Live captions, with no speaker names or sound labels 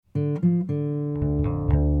From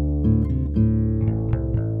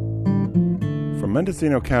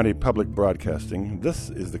Mendocino County Public Broadcasting, this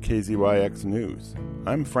is the KZYX News.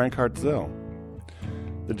 I'm Frank Hartzell.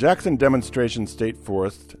 The Jackson Demonstration State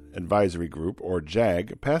Forest Advisory Group, or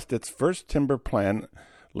JAG, passed its first timber plan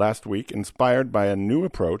last week, inspired by a new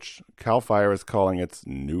approach CAL FIRE is calling its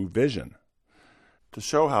New Vision. To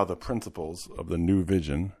show how the principles of the New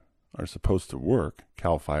Vision are supposed to work,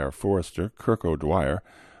 CAL FIRE forester Kirk O'Dwyer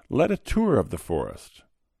led a tour of the forest,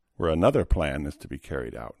 where another plan is to be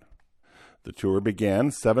carried out. The tour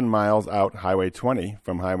began 7 miles out Highway 20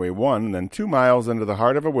 from Highway 1, and then 2 miles into the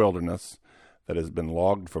heart of a wilderness that has been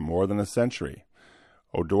logged for more than a century.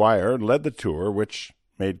 O'Dwyer led the tour, which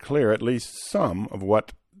made clear at least some of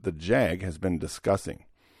what the JAG has been discussing.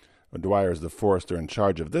 O'Dwyer is the forester in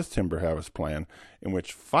charge of this timber harvest plan, in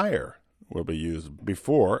which fire will be used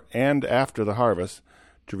before and after the harvest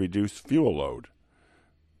to reduce fuel load.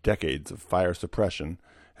 Decades of fire suppression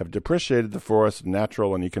have depreciated the forest's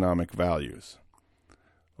natural and economic values.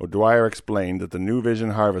 O'Dwyer explained that the New Vision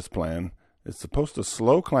Harvest Plan is supposed to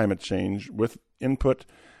slow climate change with input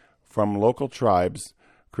from local tribes,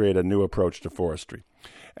 create a new approach to forestry.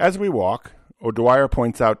 As we walk, O'Dwyer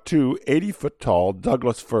points out 2 80-foot-tall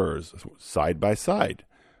Douglas firs side by side.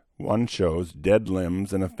 One shows dead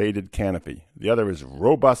limbs and a faded canopy. The other is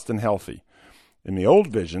robust and healthy. In the old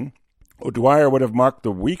vision, O'Dwyer would have marked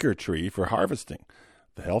the weaker tree for harvesting.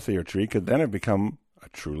 The healthier tree could then have become a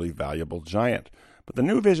truly valuable giant. But the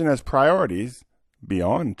new vision has priorities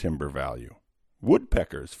beyond timber value.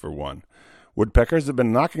 Woodpeckers, for one. Woodpeckers have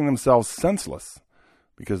been knocking themselves senseless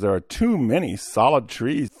because there are too many solid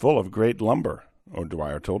trees full of great lumber,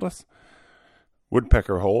 O'Dwyer told us.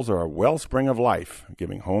 Woodpecker holes are a wellspring of life,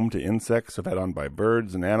 giving home to insects fed on by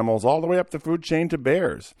birds and animals all the way up the food chain to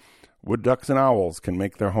bears. Wood ducks and owls can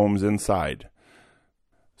make their homes inside.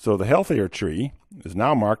 So the healthier tree is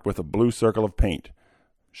now marked with a blue circle of paint,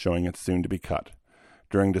 showing it's soon to be cut.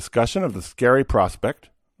 During discussion of the scary prospect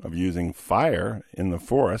of using fire in the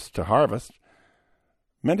forest to harvest,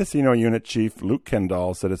 Mendocino Unit Chief Luke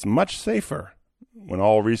Kendall said it's much safer when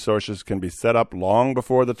all resources can be set up long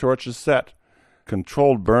before the torch is set.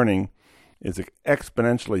 Controlled burning is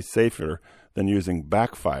exponentially safer than using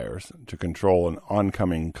backfires to control an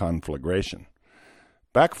oncoming conflagration.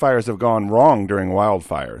 Backfires have gone wrong during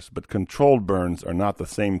wildfires, but controlled burns are not the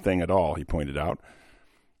same thing at all, he pointed out.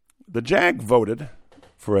 The JAG voted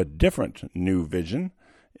for a different New Vision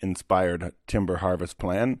inspired timber harvest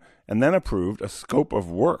plan and then approved a scope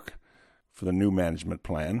of work for the new management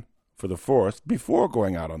plan for the forest before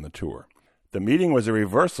going out on the tour. The meeting was a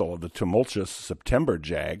reversal of the tumultuous September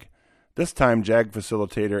JAG. This time, JAG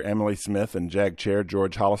facilitator Emily Smith and JAG chair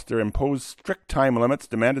George Hollister imposed strict time limits,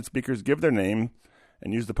 demanded speakers give their name,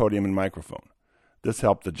 and use the podium and microphone. This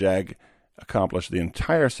helped the JAG accomplish the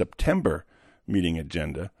entire September meeting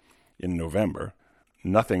agenda in November.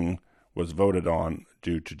 Nothing was voted on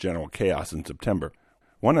due to general chaos in September.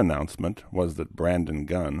 One announcement was that Brandon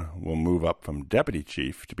Gunn will move up from deputy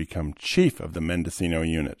chief to become chief of the Mendocino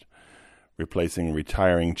unit, replacing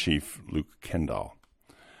retiring chief Luke Kendall.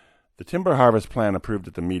 The timber harvest plan approved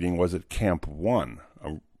at the meeting was at Camp 1,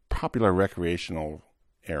 a popular recreational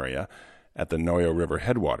area at the Noyo River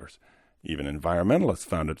headwaters. Even environmentalists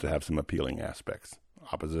found it to have some appealing aspects.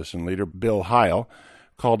 Opposition leader Bill Heil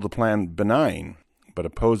called the plan benign, but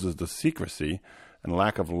opposes the secrecy and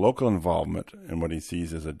lack of local involvement in what he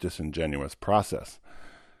sees as a disingenuous process.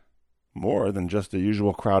 More than just the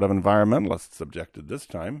usual crowd of environmentalists objected this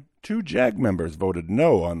time. 2 JAG members voted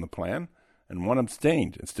no on the plan, and 1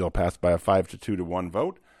 abstained. It still passed by a 5-2-1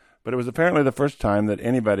 vote, but it was apparently the first time that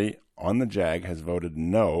anybody on the JAG has voted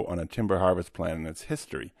no on a timber harvest plan in its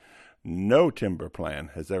history. No timber plan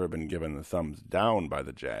has ever been given the thumbs down by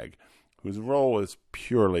the JAG, whose role is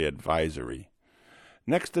purely advisory.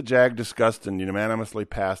 Next, the JAG discussed and unanimously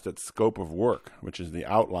passed its scope of work, which is the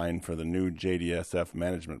outline for the new JDSF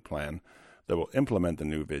management plan that will implement the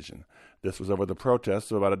New Vision. This was over the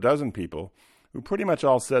protests of about a dozen people who pretty much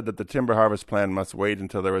all said that the timber harvest plan must wait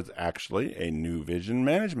until there is actually a New Vision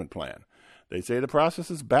management plan. They say the process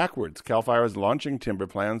is backwards. CAL FIRE is launching timber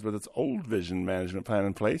plans with its old vision management plan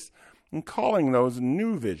in place and calling those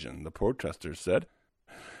New Vision, the protesters said.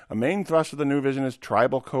 A main thrust of the New Vision is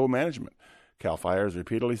tribal co-management. CAL FIRE has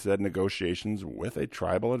repeatedly said negotiations with a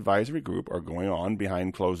tribal advisory group are going on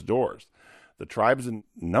behind closed doors. The tribes and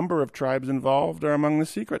number of tribes involved are among the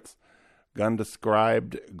secrets. Gunn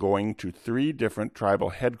described going to 3 different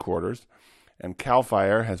tribal headquarters, and CAL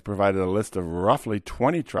FIRE has provided a list of roughly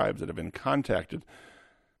 20 tribes that have been contacted.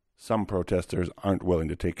 Some protesters aren't willing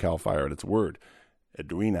to take CAL FIRE at its word.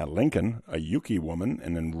 Edwina Lincoln, a Yuki woman,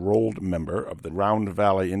 an enrolled member of the Round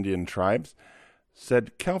Valley Indian tribes,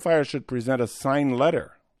 said CAL FIRE should present a signed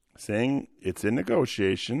letter saying it's in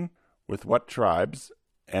negotiation with what tribes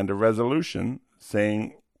and a resolution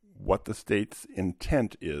saying what the state's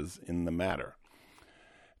intent is in the matter.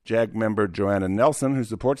 JAG member Joanna Nelson, who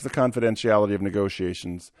supports the confidentiality of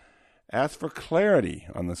negotiations, asked for clarity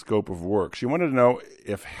on the scope of work. She wanted to know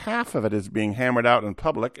if half of it is being hammered out in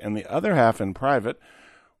public and the other half in private,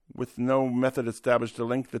 with no method established to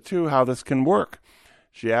link the two, how this can work.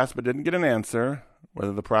 She asked but didn't get an answer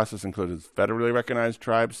whether the process included federally recognized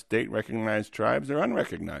tribes, state-recognized tribes, or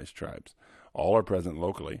unrecognized tribes. All are present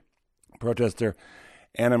locally. Protester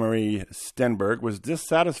Anna Marie Stenberg was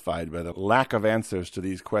dissatisfied by the lack of answers to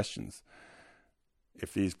these questions.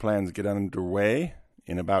 If these plans get underway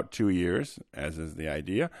in about 2 years, as is the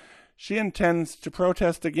idea, she intends to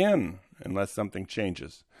protest again unless something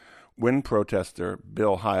changes. When protester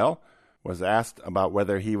Bill Heil was asked about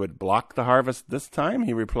whether he would block the harvest this time,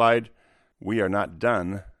 he replied, "We are not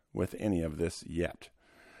done with any of this yet."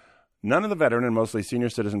 None of the veteran and mostly senior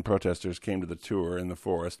citizen protesters came to the tour in the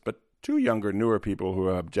forest, but 2 younger, newer people who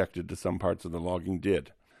objected to some parts of the logging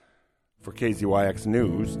did. For KZYX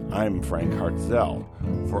News, I'm Frank Hartzell.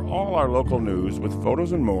 For all our local news with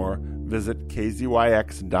photos and more, visit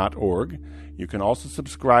kzyx.org. You can also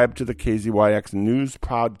subscribe to the KZYX News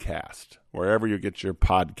podcast, wherever you get your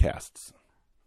podcasts.